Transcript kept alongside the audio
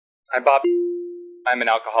I'm Bob. I'm an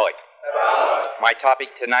alcoholic. My topic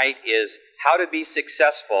tonight is how to be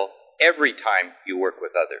successful every time you work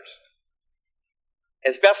with others.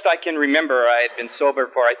 As best I can remember, I had been sober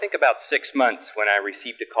for I think about 6 months when I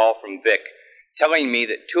received a call from Vic telling me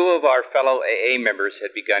that 2 of our fellow AA members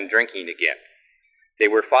had begun drinking again. They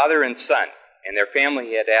were father and son, and their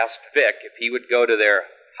family had asked Vic if he would go to their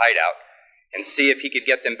hideout and see if he could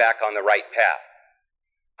get them back on the right path.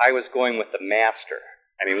 I was going with the master.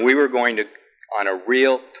 We were going on a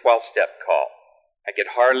real 12-step call. I could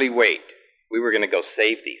hardly wait. We were going to go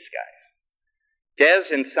save these guys.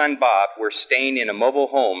 Des and son Bob were staying in a mobile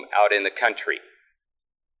home out in the country.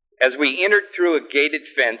 As we entered through a gated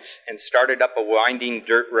fence and started up a winding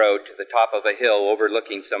dirt road to the top of a hill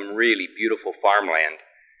overlooking some really beautiful farmland,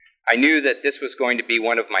 I knew that this was going to be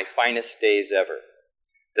one of my finest days ever.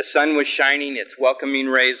 The sun was shining its welcoming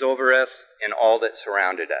rays over us and all that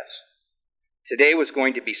surrounded us. Today was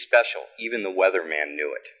going to be special. Even the weatherman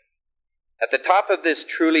knew it. At the top of this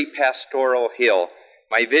truly pastoral hill,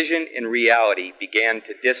 my vision and reality began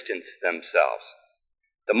to distance themselves.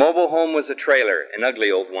 The mobile home was a trailer, an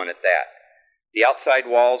ugly old one at that. The outside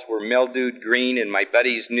walls were mildewed green, and my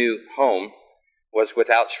buddy's new home was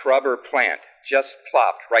without shrub or plant, just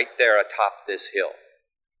plopped right there atop this hill.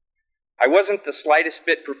 I wasn't the slightest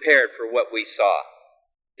bit prepared for what we saw.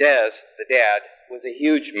 Des, the dad, was a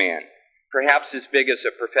huge man, perhaps as big as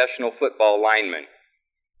a professional football lineman.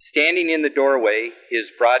 Standing in the doorway, his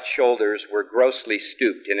broad shoulders were grossly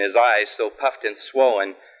stooped, and his eyes so puffed and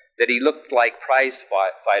swollen that he looked like prize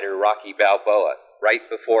fighter Rocky Balboa, right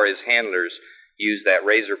before his handlers used that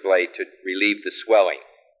razor blade to relieve the swelling.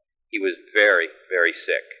 He was very, very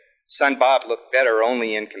sick. Son Bob looked better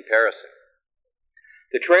only in comparison.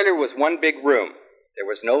 The trailer was one big room. There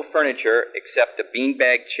was no furniture except a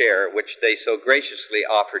beanbag chair, which they so graciously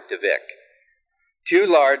offered to Vic. 2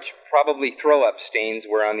 large, probably throw-up stains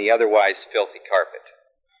were on the otherwise filthy carpet.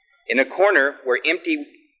 In a corner were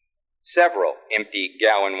several empty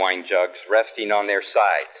gallon wine jugs resting on their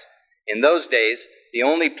sides. In those days, the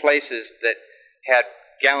only places that had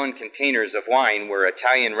gallon containers of wine were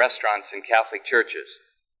Italian restaurants and Catholic churches.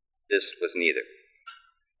 This was neither.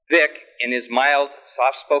 Vic, in his mild,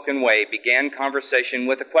 soft-spoken way, began conversation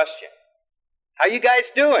with a question. "How you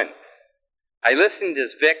guys doing?" I listened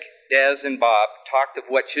as Vic, Des, and Bob talked of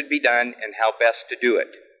what should be done and how best to do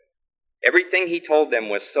it. Everything he told them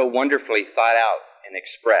was so wonderfully thought out and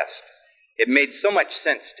expressed. It made so much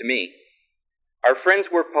sense to me. Our friends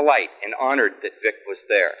were polite and honored that Vic was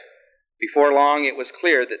there. Before long, it was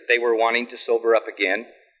clear that they were wanting to sober up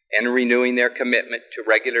again and renewing their commitment to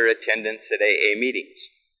regular attendance at AA meetings.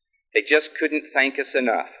 They just couldn't thank us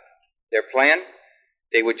enough. Their plan?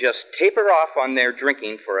 They would just taper off on their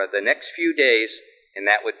drinking for the next few days, and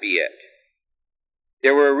that would be it.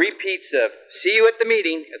 There were repeats of, "See you at the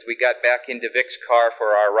meeting," as we got back into Vic's car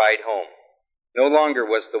for our ride home. No longer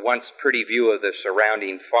was the once pretty view of the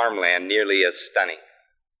surrounding farmland nearly as stunning.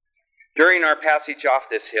 During our passage off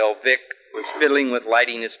this hill, Vic was fiddling with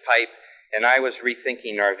lighting his pipe, and I was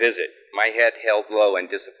rethinking our visit, my head held low in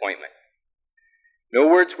disappointment. No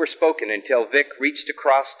words were spoken until Vic reached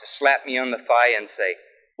across to slap me on the thigh and say,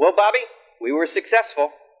 "Well, Bobby, we were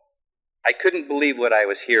successful." I couldn't believe what I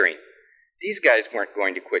was hearing. These guys weren't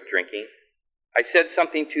going to quit drinking. I said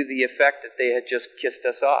something to the effect that they had just kissed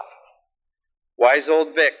us off. Wise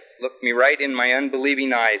old Vic looked me right in my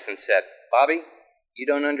unbelieving eyes and said, "Bobby, you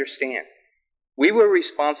don't understand. We were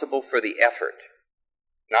responsible for the effort,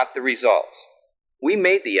 not the results. We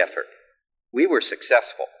made the effort. We were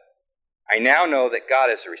successful. I now know that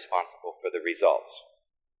God is responsible for the results."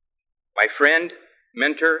 My friend,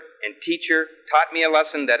 mentor, and teacher taught me a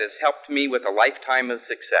lesson that has helped me with a lifetime of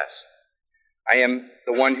success. I am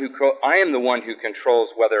the one who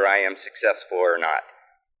controls whether I am successful or not.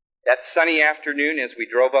 That sunny afternoon, as we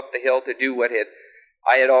drove up the hill to do what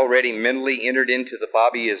I had already mentally entered into the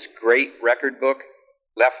Bobby is Great record book,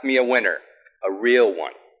 left me a winner, a real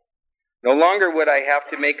one. No longer would I have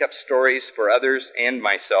to make up stories for others and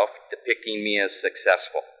myself depicting me as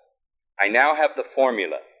successful. I now have the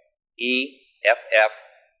formula, EFFORT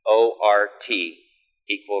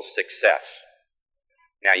equals success.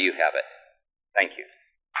 Now you have it. Thank you.